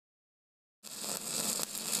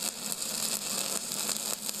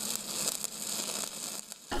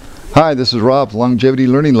Hi, this is Rob, Longevity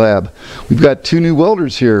Learning Lab. We've got two new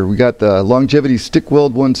welders here. We got the Longevity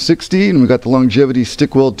StickWeld 160 and we got the Longevity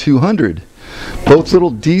StickWeld 200. Both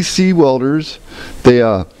little DC welders. They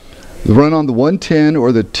run on the 110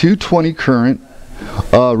 or the 220 current.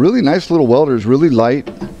 Really nice little welders, really light.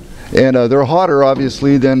 And they're hotter,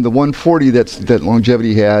 obviously, than the 140 that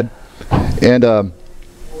Longevity had. And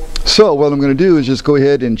so what I'm going to do is just go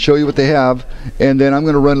ahead and show you what they have, and then I'm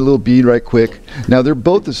going to run a little bead right quick. Now they're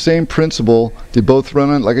both the same principle. They both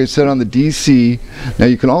run on, like I said, on the DC. Now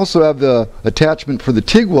you can also have the attachment for the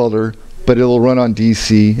TIG welder, but it'll run on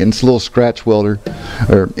DC, and it's a little scratch welder.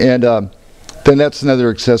 Then that's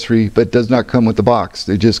another accessory, but it does not come with the box.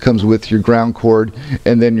 It just comes with your ground cord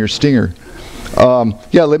and then your stinger.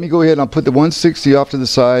 Yeah, let me go ahead and I'll put the 160 off to the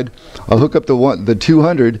side. I'll hook up the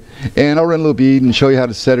 200 and I'll run a little bead and show you how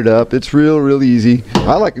to set it up. It's real easy.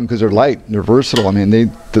 I like them because they're light and they're versatile. I mean,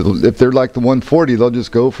 if they're like the 140, they'll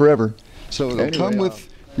just go forever. So it'll come with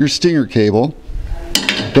your stinger cable.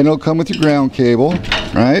 Then it'll come with your ground cable,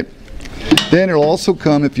 right? Then it'll also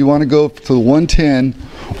come, if you want to go to the 110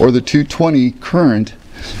 or the 220 current,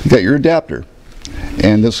 you got your adapter.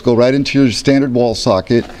 And this will go right into your standard wall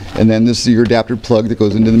socket, and then this is your adapter plug that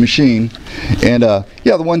goes into the machine. And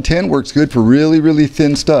yeah, the 110 works good for really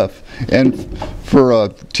thin stuff, and for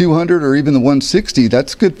 200 or even the 160,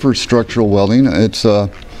 that's good for structural welding. It's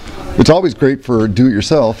always great for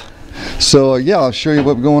do-it-yourself. So yeah, I'll show you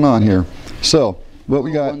what's going on here. So what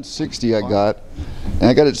we got, 160 I got, and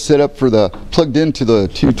I got it set up for the plugged into the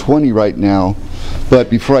 220 right now. But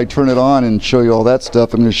before I turn it on and show you all that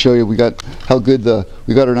stuff, I'm going to show you we got how good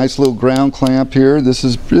we got our nice little ground clamp here. This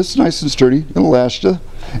is nice and sturdy. It'll last you.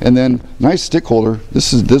 And then nice stick holder.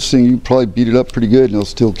 This thing, you can probably beat it up pretty good and it'll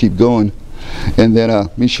still keep going. And then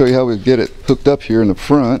let me show you how we get it hooked up here in the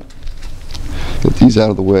front. Get these out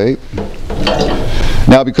of the way.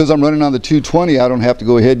 Now because I'm running on the 220, I don't have to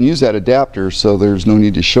go ahead and use that adapter, so there's no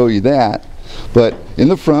need to show you that. But in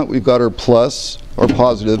the front we've got our plus, our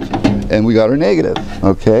positive, and we got our negative.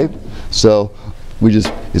 Okay, so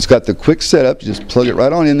it's got the quick setup. You just plug it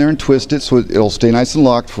right on in there and twist it so it'll stay nice and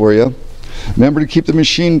locked for you. Remember to keep the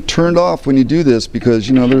machine turned off when you do this, because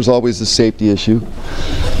you know there's always a safety issue.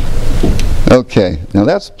 Okay, now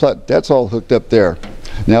that's all hooked up there.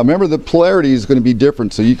 Now remember, the polarity is going to be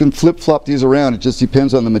different, so you can flip-flop these around. It just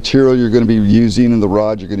depends on the material you're going to be using and the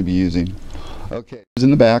rod you're going to be using. Okay, it's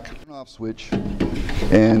in the back, off switch,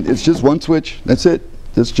 and it's just one switch. That's it.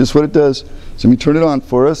 That's just what it does. So let me turn it on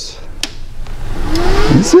for us.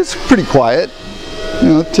 It's pretty quiet, you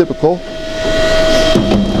know, typical.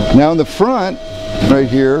 Now in the front, right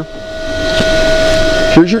here,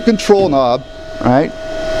 here's your control knob, right?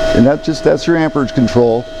 And that's your amperage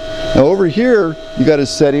control. Now over here, you got a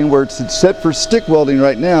setting where it's set for stick welding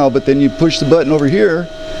right now, but then you push the button over here,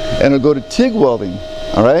 and it'll go to TIG welding.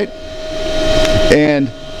 All right. And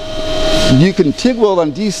you can TIG weld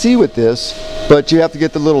on DC with this, but you have to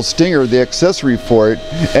get the little stinger, the accessory for it,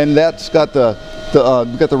 and that's got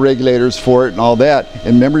we've got the regulators for it and all that.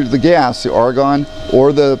 And remember the gas, the argon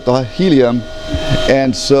or the helium.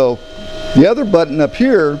 And so the other button up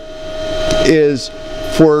here is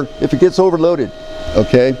for if it gets overloaded,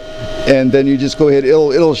 okay? And then you just go ahead,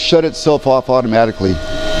 it'll shut itself off automatically.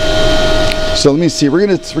 So let me see, we're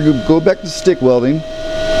gonna go back to stick welding.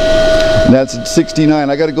 And that's at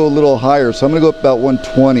 69. I got to go a little higher, so I'm going to go up about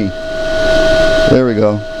 120. There we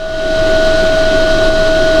go.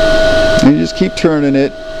 And you just keep turning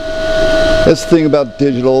it. That's the thing about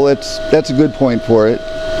digital. That's a good point for it.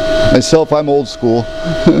 Myself, I'm old school,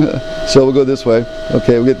 so we'll go this way.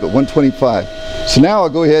 Okay, we'll get 125. So now I'll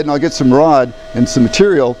go ahead and I'll get some rod and some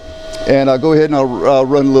material, and I'll go ahead and I'll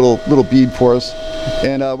run a little bead for us,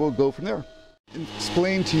 and we'll go from there.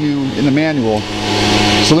 Explain to you in the manual.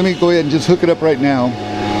 So let me go ahead and just hook it up right now.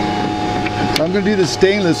 I'm going to do the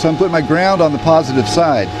stainless, so I'm putting my ground on the positive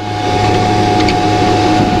side.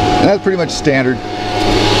 And that's pretty much standard.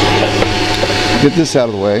 Get this out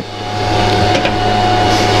of the way.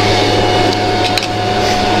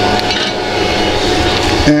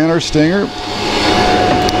 And our stinger.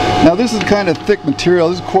 Now this is kind of thick material.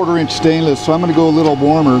 This is 1/4 inch stainless, so I'm going to go a little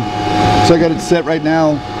warmer. So I got it set right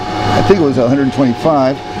now. I think it was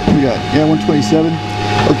 125. We got, yeah, 127.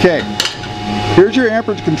 Okay, here's your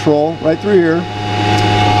amperage control right through here.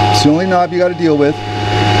 It's the only knob you got to deal with.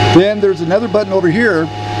 Then there's another button over here,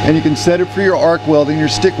 and you can set it for your arc welding, your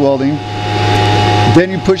stick welding. Then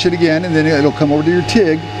you push it again, and then it'll come over to your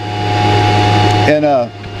TIG. And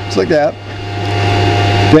it's like that.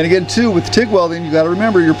 Then again, too, with TIG welding, you got to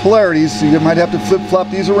remember your polarities, so you might have to flip-flop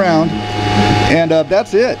these around. And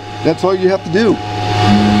that's it. That's all you have to do.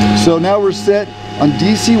 So now we're set on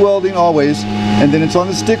DC welding always, and then it's on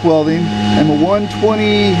the stick welding. I'm a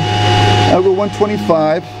 120, I'll go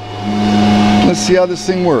 125. Let's see how this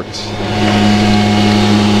thing works.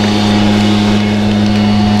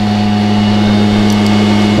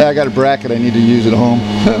 I got a bracket I need to use at home.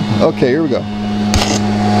 Okay, here we go.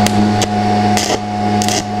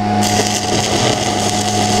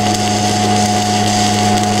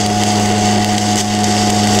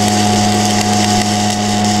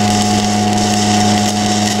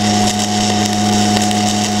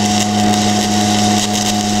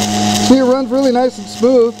 See, it runs really nice and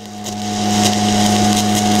smooth.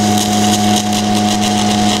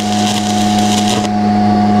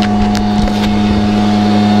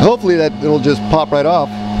 Hopefully that it'll just pop right off.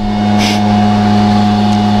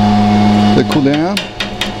 Let it cool down.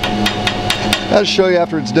 I'll show you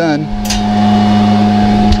after it's done.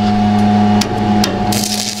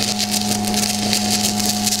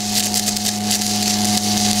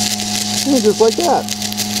 And just like that.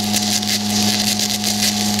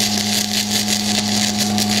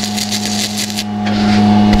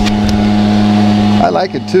 I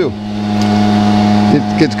like it too. It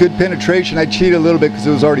gets good penetration. I cheated a little bit because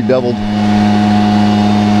it was already doubled.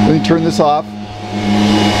 Let me turn this off.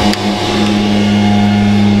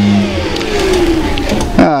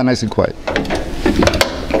 Nice and quiet.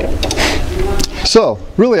 So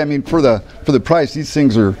really, I mean, for the price, these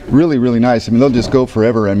things are really, really nice. I mean, they'll just go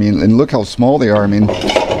forever. I mean, and look how small they are. I mean,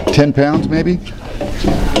 10 pounds maybe.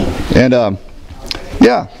 And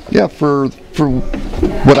yeah, for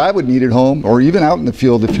what I would need at home, or even out in the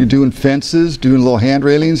field, if you're doing fences, doing little hand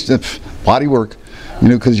railings, body work, you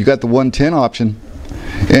know, because you got the 110 option.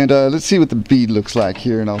 And let's see what the bead looks like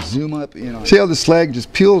here, and I'll zoom up. You know, see how the slag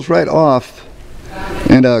just peels right off,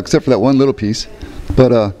 and except for that one little piece.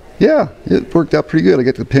 But yeah, it worked out pretty good. I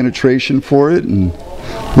got the penetration for it, and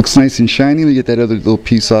looks nice and shiny. Let me get that other little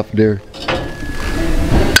piece off there.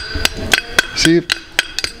 See, and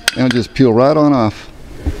it'll just peel right on off.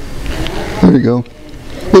 There you go.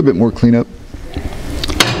 A little bit more cleanup.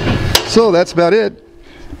 So that's about it.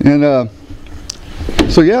 And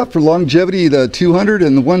so yeah, for longevity, the 200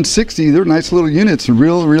 and the 160, they're nice little units,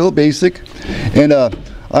 real basic. And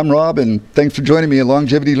I'm Rob, and thanks for joining me at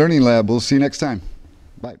Longevity Learning Lab. We'll see you next time.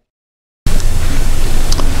 Bye.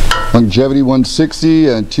 Longevity 160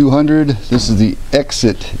 and 200. This is the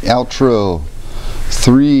exit outro.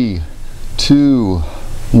 3, 2,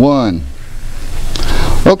 1.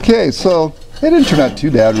 Okay, so it didn't turn out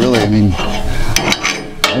too bad, really. I mean,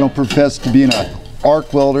 I don't profess to be an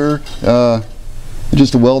arc welder,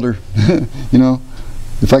 just a welder. You know,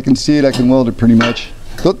 if I can see it, I can weld it pretty much.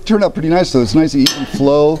 It turned out pretty nice though. It's nice and even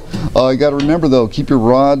flow. You got to remember though, keep your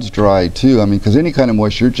rods dry too. I mean, because any kind of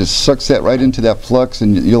moisture just sucks that right into that flux,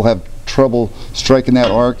 and you'll have trouble striking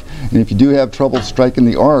that arc. And if you do have trouble striking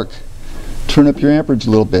the arc, turn up your amperage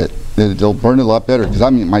a little bit. It'll burn it a lot better, because I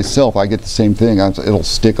mean myself, I get the same thing. It'll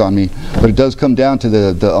stick on me, but it does come down to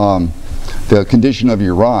the condition of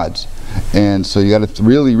your rods, and so you got to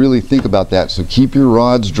really think about that. So keep your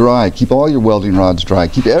rods dry, keep all your welding rods dry,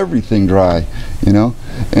 keep everything dry, you know.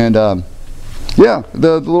 And yeah,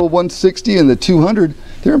 the little 160 and the 200,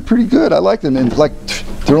 they're pretty good. I like them, and like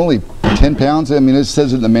they're only 10 pounds. I mean, it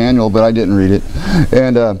says it in the manual, but I didn't read it.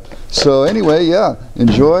 And so anyway, yeah,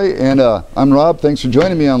 enjoy. And I'm Rob. Thanks for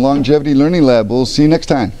joining me on Longevity Learning Lab. We'll see you next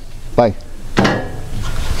time. Bye.